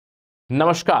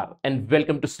Namaskar and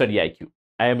welcome to Study IQ.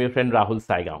 I am your friend Rahul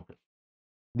Saigaonker.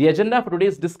 The agenda for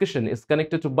today's discussion is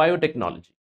connected to biotechnology,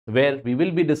 where we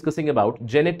will be discussing about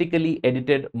genetically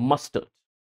edited mustard.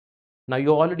 Now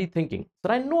you're already thinking,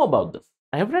 sir, I know about this.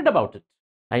 I have read about it.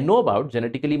 I know about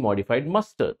genetically modified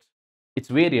mustard. Its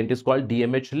variant is called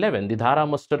DMH11, the Dhara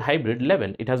mustard hybrid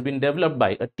 11. It has been developed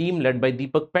by a team led by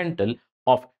Deepak Pental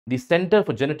of the Center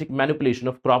for Genetic Manipulation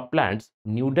of Crop Plants,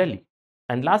 New Delhi.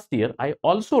 And last year, I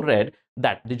also read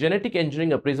that the Genetic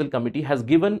Engineering Appraisal Committee has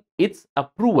given its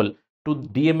approval to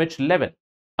DMH11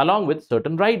 along with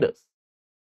certain riders.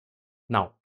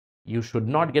 Now, you should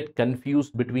not get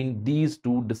confused between these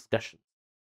two discussions.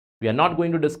 We are not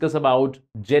going to discuss about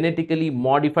genetically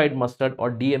modified mustard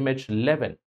or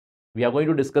DMH11. We are going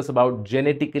to discuss about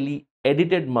genetically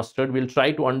edited mustard. We'll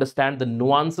try to understand the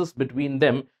nuances between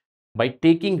them by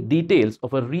taking details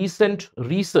of a recent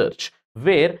research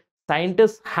where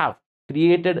scientists have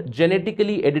created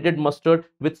genetically edited mustard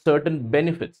with certain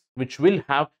benefits, which will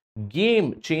have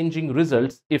game-changing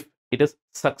results if it is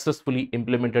successfully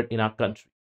implemented in our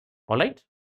country. All right,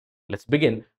 let's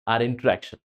begin our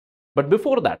interaction. But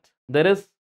before that, there is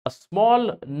a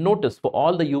small notice for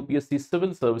all the UPSC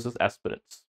civil services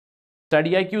aspirants.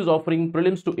 StudyIQ is offering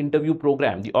prelims to interview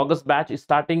program. The August batch is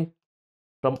starting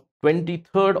from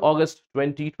 23rd August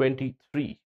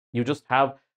 2023. You just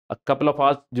have a couple of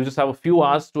hours, you just have a few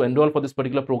hours to enroll for this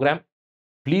particular program.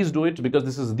 Please do it because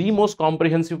this is the most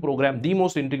comprehensive program, the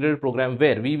most integrated program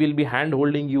where we will be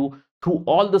hand-holding you through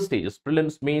all the stages,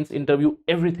 prelims, mains, interview,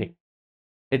 everything.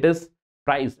 It is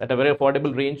priced at a very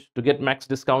affordable range. To get max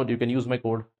discount, you can use my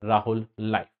code Rahul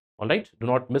Live. All right, do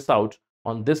not miss out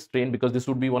on this train because this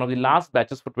would be one of the last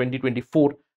batches for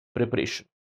 2024 preparation.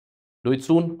 Do it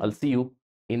soon. I'll see you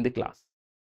in the class.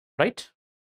 Right?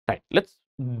 Let's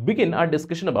begin our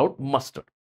discussion about mustard.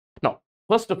 Now,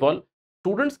 first of all,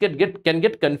 students can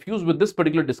get confused with this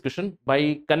particular discussion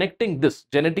by connecting this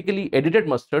genetically edited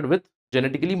mustard with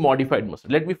genetically modified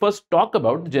mustard. Let me first talk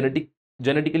about the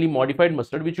genetically modified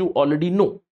mustard, which you already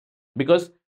know,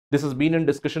 because this has been in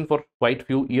discussion for quite a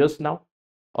few years now.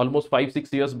 Almost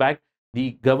 5-6 years back,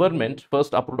 the government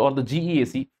first approved, or the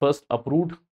GEAC first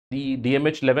approved the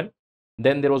DMH11.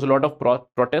 Then there was a lot of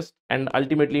protest, and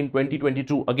ultimately in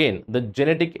 2022, again, the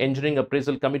Genetic Engineering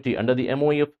Appraisal Committee under the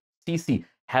MOEFCC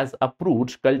has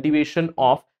approved cultivation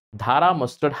of Dhara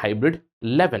mustard hybrid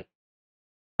 11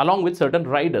 along with certain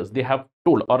riders. They have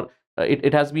told, or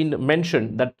it has been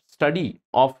mentioned that study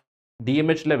of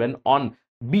DMH11 on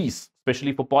bees,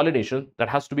 especially for pollination, that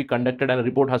has to be conducted and a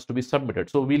report has to be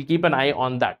submitted. So we'll keep an eye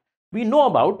on that. We know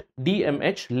about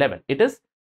DMH11. It is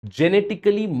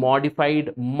genetically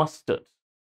modified mustard.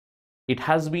 It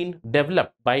has been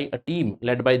developed by a team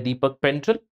led by Deepak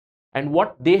Pental, and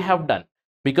what they have done,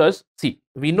 because see,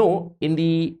 we know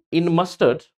in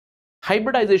mustard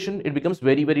hybridization, it becomes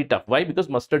very tough. Why? Because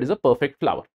mustard is a perfect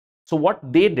flower. So what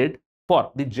they did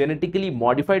for the genetically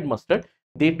modified mustard,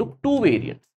 they took two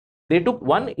variants. They took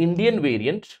one Indian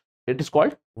variant. It is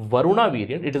called Varuna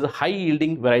variant. It is a high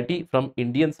yielding variety from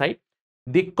Indian side.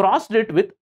 They crossed it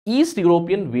with East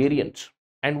European variant,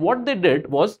 and what they did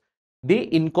was they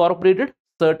incorporated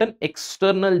certain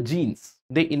external genes.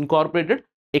 They incorporated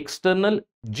external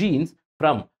genes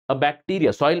from a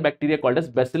bacteria, soil bacteria called as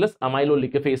Bacillus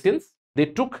amylolicaceans. They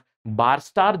took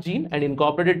Barstar gene and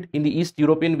incorporated in the East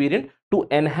European variant to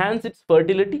enhance its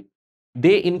fertility.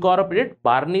 They incorporated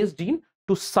Barnase gene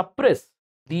to suppress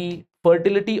the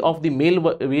fertility of the male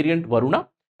variant Varuna,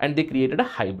 and they created a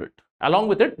hybrid. Along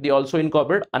with it, they also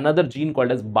incorporated another gene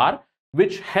called as Bar,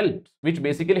 which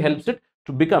basically helps it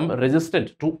to become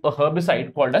resistant to a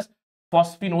herbicide called as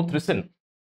phosphinothricin.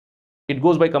 It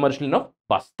goes by commercial name of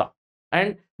Basta.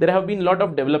 And there have been a lot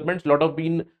of developments, a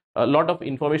lot of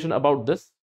information about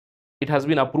this. It has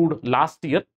been approved last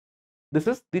year. This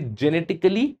is the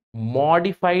genetically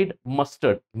modified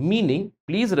mustard, meaning,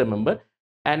 please remember,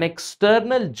 an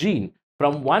external gene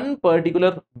from one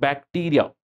particular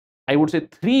bacteria. I would say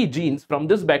 3 genes from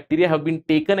this bacteria have been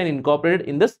taken and incorporated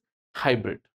in this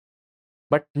hybrid.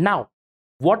 But now,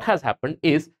 what has happened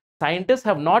is scientists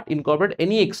have not incorporated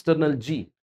any external gene.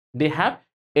 They have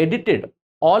edited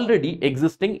already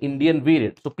existing Indian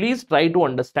variant. So please try to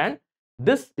understand,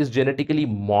 this is genetically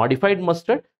modified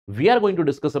mustard. We are going to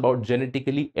discuss about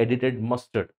genetically edited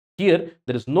mustard. Here,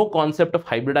 there is no concept of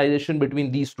hybridization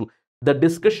between these two. The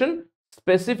discussion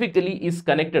specifically is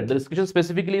connected. The discussion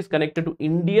specifically is connected to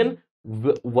Indian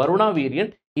Varuna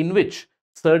variant, in which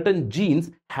certain genes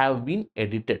have been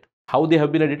edited. How they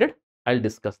have been edited, I'll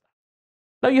discuss that.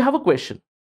 Now you have a question,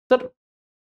 sir,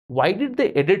 why did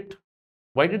they edit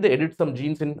some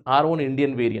genes in our own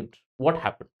Indian variant? What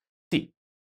happened? See,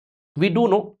 We do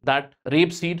know that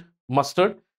rapeseed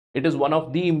mustard, it is one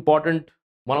of the important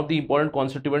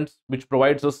constituents which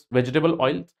provides us vegetable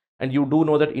oils. And you do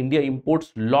know that India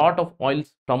imports lot of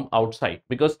oils from outside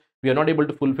because we are not able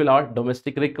to fulfill our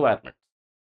domestic requirements.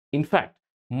 In fact,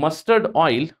 mustard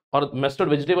oil or mustard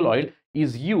vegetable oil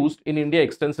is used in India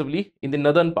extensively in the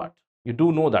northern part. You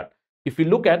do know that. If you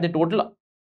look at the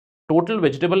total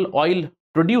vegetable oil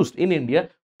produced in India,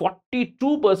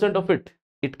 42% of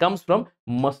it comes from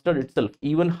mustard itself,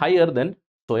 even higher than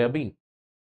soya bean.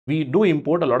 We do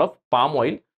import a lot of palm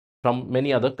oil from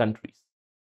many other countries.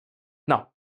 Now,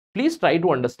 please try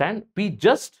to understand, we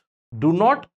just do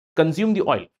not consume the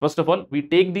oil. First of all, we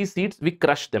take these seeds, we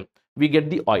crush them, we get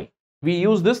the oil. We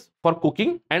use this for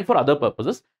cooking and for other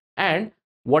purposes. And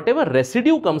whatever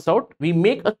residue comes out, we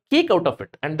make a cake out of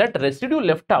it. And that residue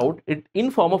left out, it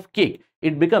in form of cake,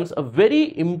 it becomes a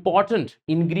very important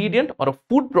ingredient or a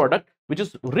food product which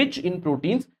is rich in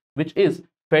proteins, which is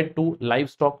fed to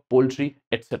livestock, poultry,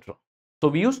 etc. So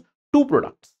we use two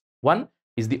products. One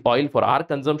is the oil for our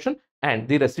consumption and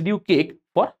the residue cake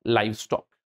for livestock.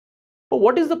 But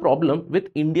what is the problem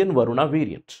with Indian Varuna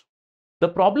variant? The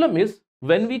problem is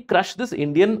when we crush this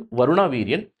Indian Varuna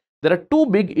variant, there are two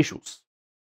big issues.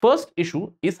 First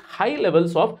issue is high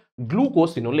levels of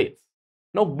glucosinolates.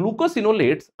 Now,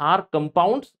 glucosinolates are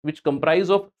compounds which comprise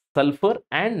of sulfur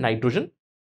and nitrogen.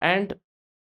 And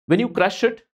when you crush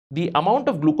it, the amount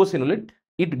of glucosinolate,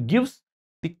 it gives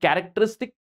the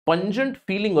characteristic pungent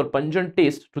feeling or pungent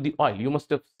taste to the oil. You must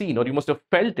have seen or you must have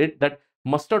felt it that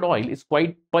mustard oil is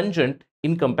quite pungent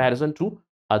in comparison to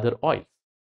other oils.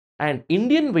 And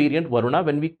Indian variant Varuna,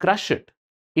 when we crush it,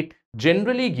 it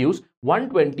generally gives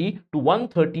 120 to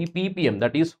 130 ppm,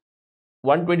 that is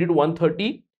 120 to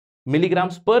 130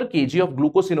 milligrams per kg of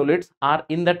glucosinolates are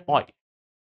in that oil.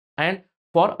 And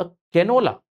for a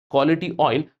canola quality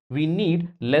oil, we need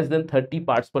less than 30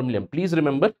 parts per million. Please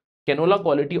remember, canola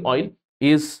quality oil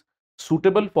is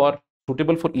suitable for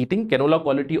eating. Canola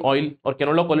quality oil or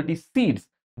canola quality seeds,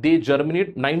 they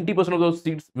germinate. 90% of those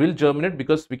seeds will germinate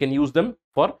because we can use them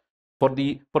for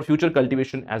future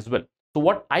cultivation as well. So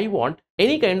what I want,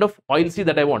 any kind of oil seed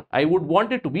that I would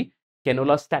want it to be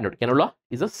canola standard. Canola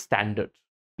is a standard.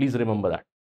 Please remember that.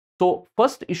 So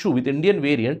first issue with Indian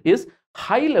variant is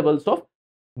high levels of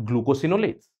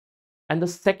glucosinolates. And the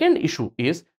second issue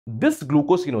is this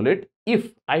glucosinolate,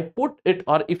 if I put it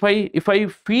or if I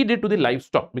feed it to the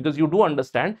livestock, because you do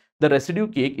understand the residue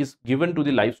cake is given to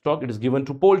the livestock, it is given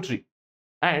to poultry.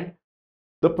 And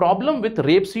the problem with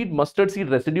rapeseed mustard seed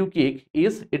residue cake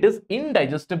is it is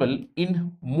indigestible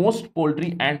in most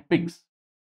poultry and pigs.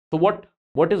 So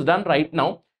what is done right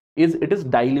now is it is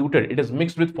diluted, it is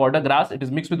mixed with fodder grass, it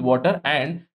is mixed with water,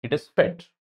 and it is fed.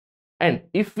 And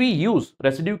if we use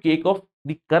residue cake of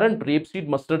the current rapeseed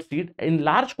mustard seed in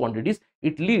large quantities,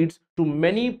 it leads to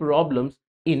many problems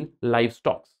in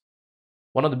livestock.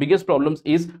 One of the biggest problems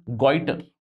is goiter.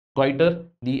 Goiter,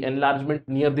 the enlargement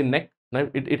near the neck. Now,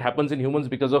 it happens in humans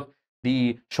because of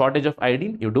the shortage of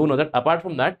iodine. You do know that. Apart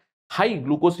from that, high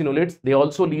glucosinolates, they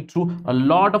also lead to a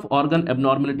lot of organ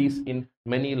abnormalities in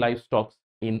many livestock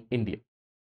in India.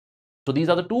 So these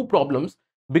are the two problems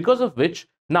because of which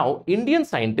now Indian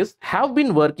scientists have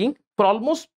been working for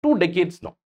almost 2 decades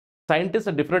now. Scientists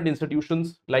at different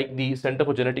institutions like the Center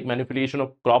for Genetic Manipulation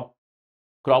of Crop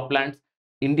Plants,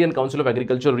 Indian Council of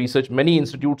Agricultural Research, many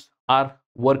institutes are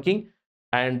working,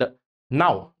 and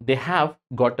now they have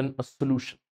gotten a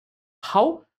solution.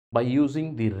 How? By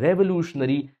using the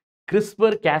revolutionary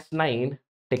CRISPR-Cas9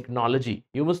 technology.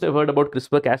 You must have heard about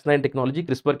CRISPR-Cas9 technology.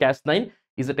 CRISPR-Cas9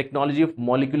 is a technology of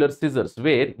molecular scissors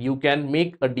where you can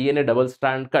make a DNA double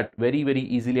strand cut very, very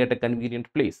easily at a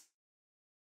convenient place.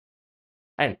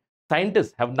 And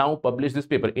scientists have now published this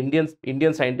paper.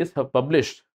 Indian scientists have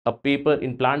published a paper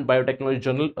in Plant Biotechnology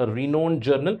Journal, a renowned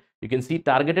journal. You can see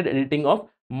targeted editing of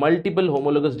multiple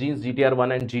homologous genes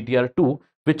GTR1 and GTR2,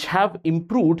 which have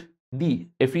improved the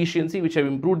efficiency, which have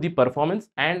improved the performance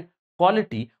and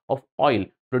quality of oil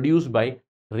produced by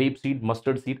rapeseed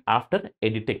mustard seed after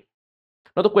editing.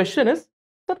 Now the question is,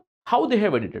 sir, how they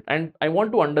have edited? And I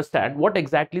want to understand what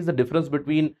exactly is the difference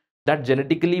between that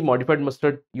genetically modified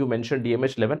mustard you mentioned,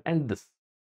 DMH11, and this.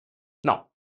 Now,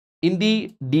 in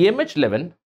the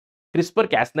DMH11,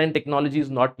 CRISPR-Cas9 technology is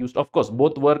not used. Of course,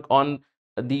 both work on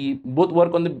the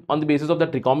basis of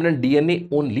that recombinant DNA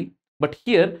only. But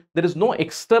here there is no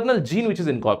external gene which is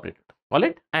incorporated. All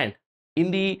right, and in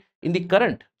the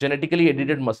current genetically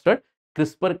edited mustard,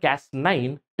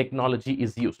 CRISPR-Cas9 technology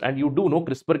is used. And you do know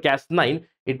CRISPR-Cas9,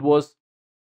 it was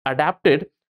adapted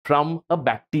from a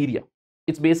bacteria.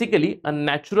 It's basically a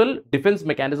natural defense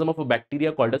mechanism of a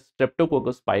bacteria called as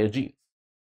Streptococcus pyogenes.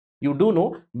 you do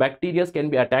know bacteria can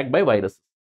be attacked by viruses,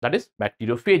 that is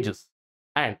bacteriophages.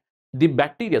 And the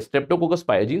bacteria Streptococcus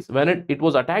pyogenes, when it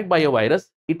was attacked by a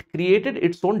virus, it created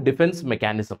its own defense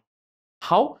mechanism.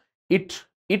 How? It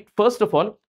first of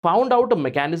all found out a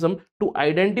mechanism to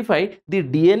identify the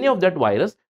DNA of that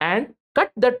virus and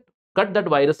cut that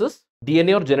virus's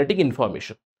DNA or genetic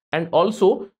information, and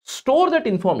also store that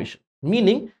information,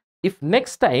 meaning if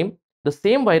next time the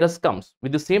same virus comes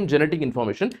with the same genetic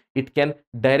information, it can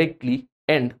directly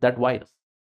end that virus.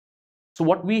 So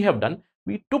what we have done,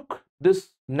 we took this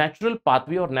natural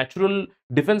pathway or natural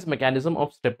defense mechanism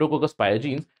of Streptococcus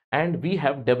pyogenes, and we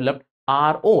have developed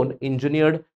our own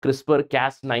engineered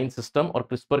CRISPR-Cas9 system or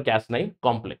CRISPR-Cas9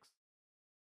 complex.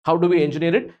 How do we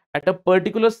engineer it? At a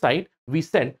particular site, we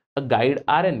send a guide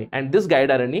RNA, and this guide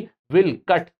RNA will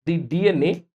cut the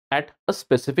DNA at a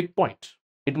specific point.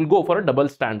 It will go for a double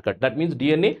strand cut. That means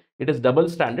DNA, it is double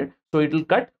stranded, so it will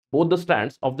cut both the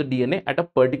strands of the DNA at a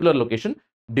particular location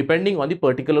depending on the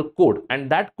particular code, and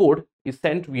that code is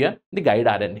sent via the guide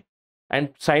RNA. And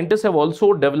scientists have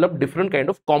also developed different kind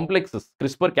of complexes,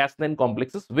 CRISPR-Cas9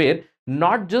 complexes, where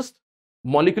not just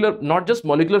molecular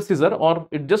scissor, or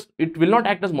it will not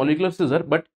act as molecular scissor,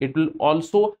 but it will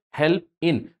also help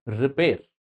in repair.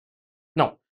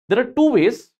 Now, there are two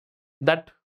ways that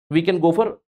we can go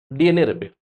for DNA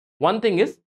repair. One thing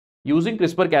is using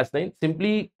CRISPR-Cas9,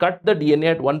 simply cut the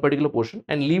DNA at one particular portion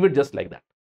and leave it just like that.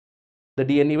 The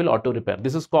DNA will auto repair.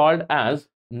 This is called as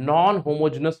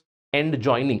non-homogeneous end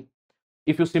joining.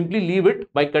 If you simply leave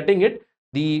it by cutting it,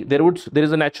 there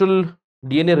is a natural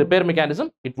DNA repair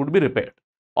mechanism, it would be repaired.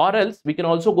 Or else we can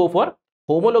also go for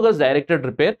homologous directed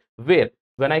repair, where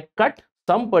when I cut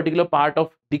some particular part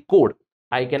of the code,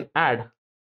 I can add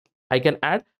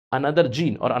another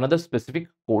gene or another specific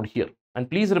code here. And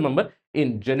please remember,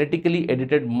 in genetically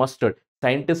edited mustard,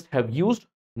 scientists have used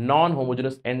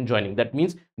non-homogeneous end joining. That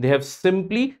means they have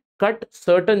simply cut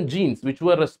certain genes which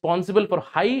were responsible for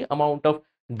high amount of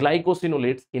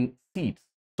glycosinolates in seeds.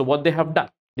 So what they have done,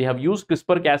 they have used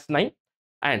CRISPR-Cas9,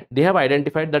 and they have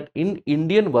identified that in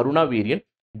Indian Varuna variant,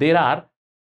 there are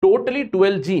totally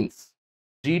 12 genes,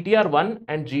 GTR1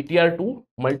 and GTR2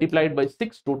 multiplied by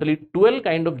 6, totally 12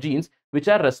 kind of genes which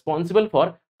are responsible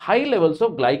for high levels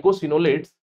of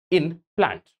glycosinolates in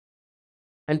plants.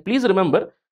 And please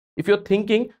remember, if you're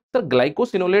thinking, sir,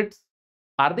 glycosinolates,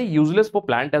 are they useless for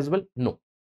plant as well? No.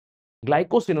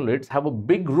 Glycosinolates have a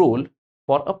big role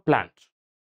for a plant.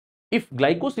 If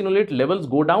glycosinolate levels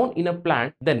go down in a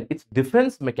plant, then its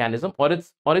defense mechanism or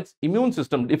its immune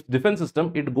system, its defense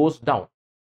system, it goes down.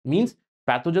 Means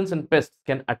pathogens and pests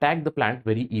can attack the plant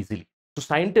very easily. So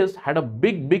scientists had a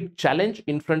big challenge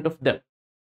in front of them.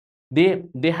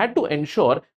 They had to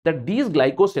ensure that these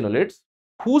glycosinolates,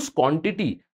 whose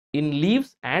quantity in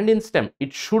leaves and in stem,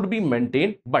 it should be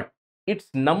maintained, but its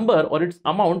number or its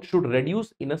amount should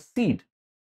reduce in a seed.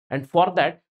 And for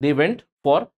that, they went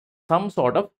for some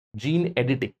sort of gene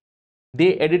editing.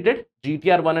 They edited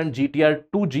GTR1 and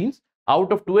GTR2 genes.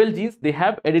 Out of 12 genes, they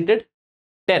have edited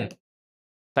 10.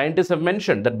 Scientists have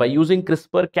mentioned that by using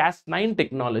CRISPR-Cas9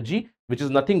 technology, which is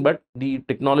nothing but the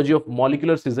technology of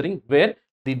molecular scissoring, where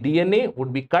the DNA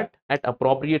would be cut at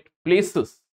appropriate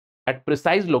places at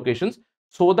precise locations,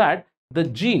 so that the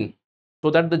gene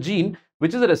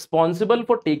which is responsible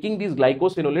for taking these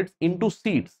glycosinolates into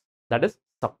seeds, that is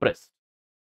suppressed.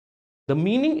 The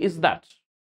meaning is that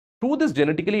through this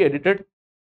genetically edited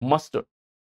mustard,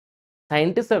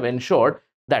 scientists have ensured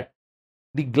that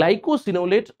the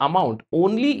glycosinolate amount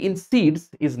only in seeds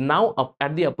is now up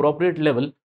at the appropriate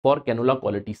level for canola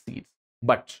quality seeds,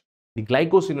 but the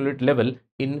glycosinolate level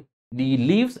in the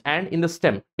leaves and in the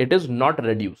stem, it is not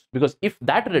reduced, because if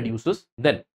that reduces,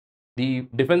 then the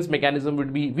defense mechanism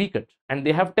would be weakened. And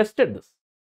they have tested this.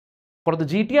 For the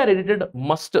GTR edited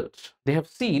mustard, they have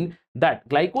seen that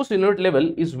glycosinolate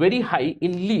level is very high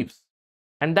in leaves,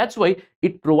 and that's why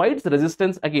it provides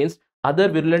resistance against other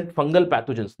virulent fungal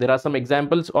pathogens. There are some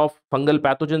examples of fungal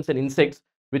pathogens and insects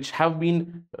which have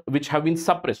been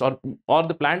suppressed, or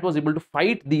the plant was able to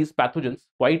fight these pathogens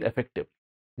quite effectively.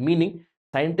 Meaning,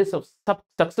 scientists have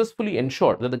successfully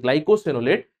ensured that the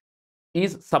glycosinolate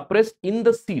is suppressed in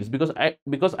the seeds, because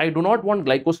I do not want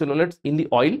glycosinolates in the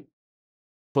oil,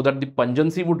 so that the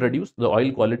pungency would reduce, the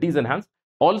oil quality is enhanced.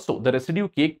 Also, the residue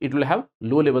cake, it will have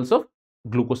low levels of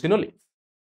glucosinolates.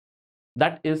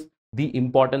 That is the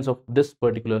importance of this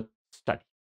particular study.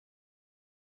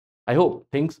 I hope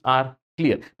things are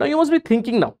clear. Now you must be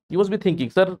thinking,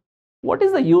 sir, what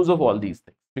is the use of all these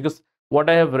things? Because what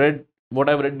I've read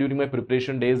during my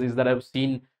preparation days is that I've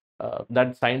seen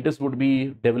that scientists would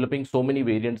be developing so many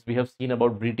variants. We have seen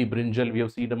about BT brinjal, we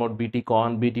have seen about BT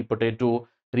corn, BT potato,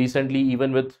 recently,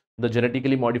 even with the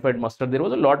genetically modified mustard, there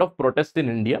was a lot of protest in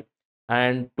India,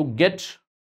 and to get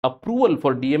approval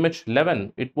for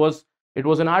DMH11, it was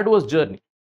an arduous journey.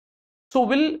 So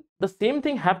will the same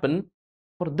thing happen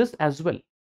for this as well?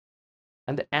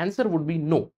 And the answer would be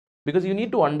no, because you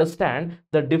need to understand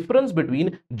the difference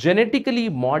between genetically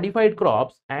modified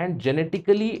crops and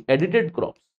genetically edited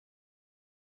crops.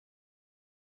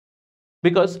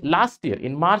 Because last year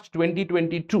in March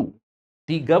 2022,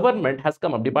 the government has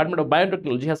come up, Department of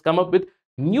Biotechnology has come up with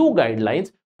new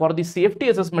guidelines for the safety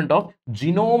assessment of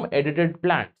genome edited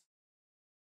plants.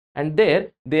 And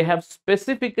there they have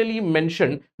specifically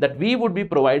mentioned that we would be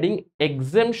providing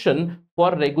exemption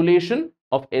for regulation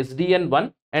of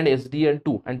SDN1 and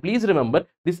SDN2. And please remember,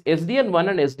 this SDN1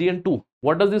 and SDN2,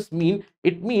 what does this mean?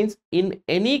 It means in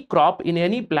any crop, in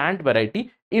any plant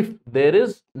variety, if there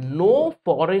is no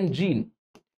foreign gene,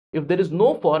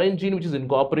 which is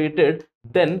incorporated,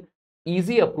 then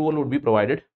easy approval would be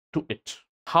provided to it.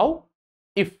 How?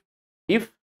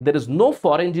 If there is no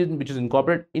foreign gene which is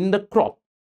incorporated in the crop,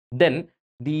 then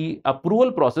the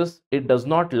approval process, it does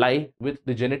not lie with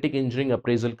the Genetic Engineering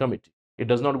Appraisal Committee. It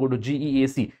does not go to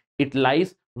GEAC. It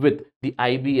lies with the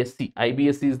IBSC.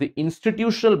 IBSC is the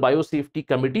Institutional Biosafety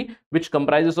Committee, which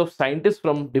comprises of scientists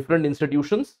from different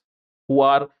institutions who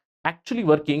are actually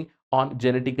working on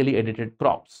genetically edited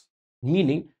crops.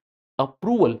 Meaning,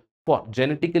 approval for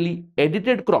genetically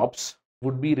edited crops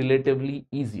would be relatively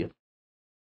easier.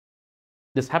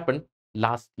 This happened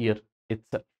last year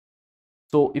itself.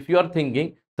 So if you are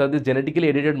thinking, sir, this genetically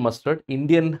edited mustard,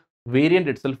 Indian variant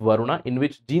itself, Varuna, in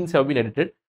which genes have been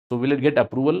edited, so will it get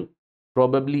approval?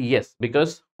 Probably yes,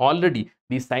 because already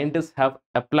these scientists have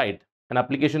applied. An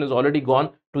application has already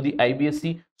gone to the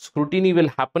IBSC. Scrutiny will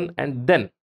happen, and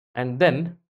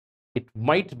then it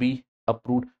might be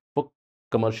approved for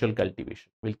commercial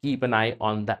cultivation. We'll keep an eye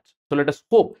on that. So let us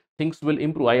hope things will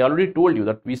improve. I already told you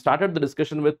that we started the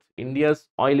discussion with India's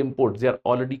oil imports. They are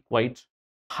already quite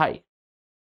high.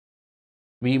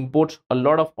 We import a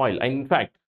lot of oil, and in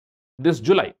fact this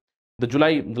July,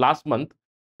 last month,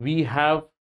 we have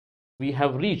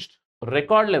reached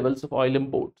record levels of oil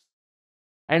imports.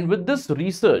 And with this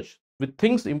research, with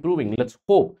things improving, let's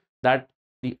hope that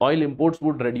the oil imports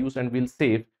would reduce and we'll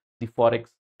save the forex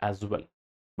as well.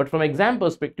 But from exam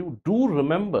perspective, do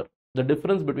remember the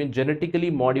difference between genetically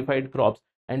modified crops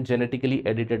and genetically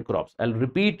edited crops. I'll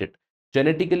repeat it.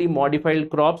 Genetically modified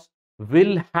crops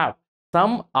will have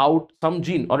some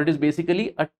gene, or it is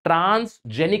basically a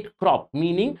transgenic crop,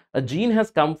 meaning a gene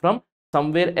has come from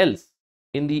somewhere else.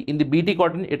 In the BT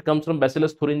cotton, it comes from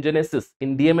Bacillus thuringiensis.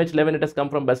 In DMH11, it has come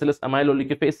from Bacillus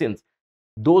amyloleucofaciens.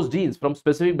 Those genes from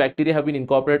specific bacteria have been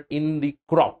incorporated in the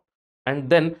crop, and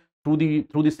then through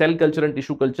the cell culture and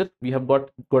tissue culture, we have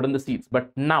gotten the seeds.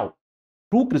 But now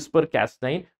through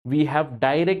CRISPR-Cas9, we have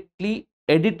directly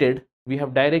edited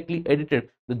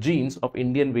the genes of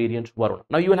Indian variant Varuna.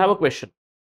 Now you will have a question.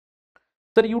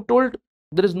 Sir, you told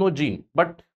there is no gene,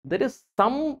 but there is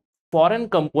some foreign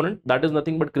component that is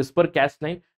nothing but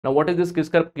CRISPR-Cas9. Now what is this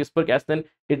CRISPR-Cas9?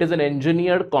 It is an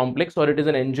engineered complex, or it is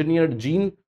an engineered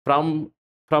gene from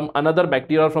another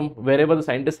bacteria, or from wherever the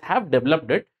scientists have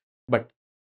developed it. But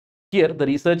here the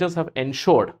researchers have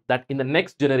ensured that in the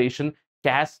next generation,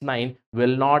 Cas9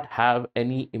 will not have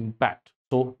any impact.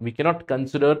 So we cannot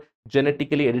consider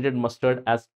genetically edited mustard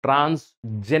as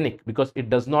transgenic because it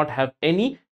does not have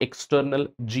any external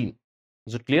gene.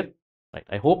 Is it clear? Right.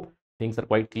 I hope things are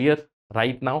quite clear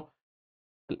right now.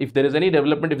 If there is any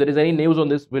development, if there is any news on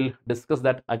this, we'll discuss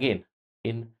that again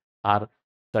in our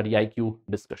StudyIQ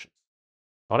discussions.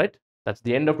 All right. That's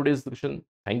the end of today's discussion.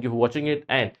 Thank you for watching it.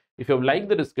 And if you have liked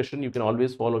the discussion, you can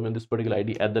always follow me on this particular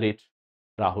ID @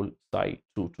 Rahul Sai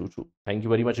 222. Thank you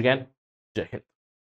very much again. Jai Hind.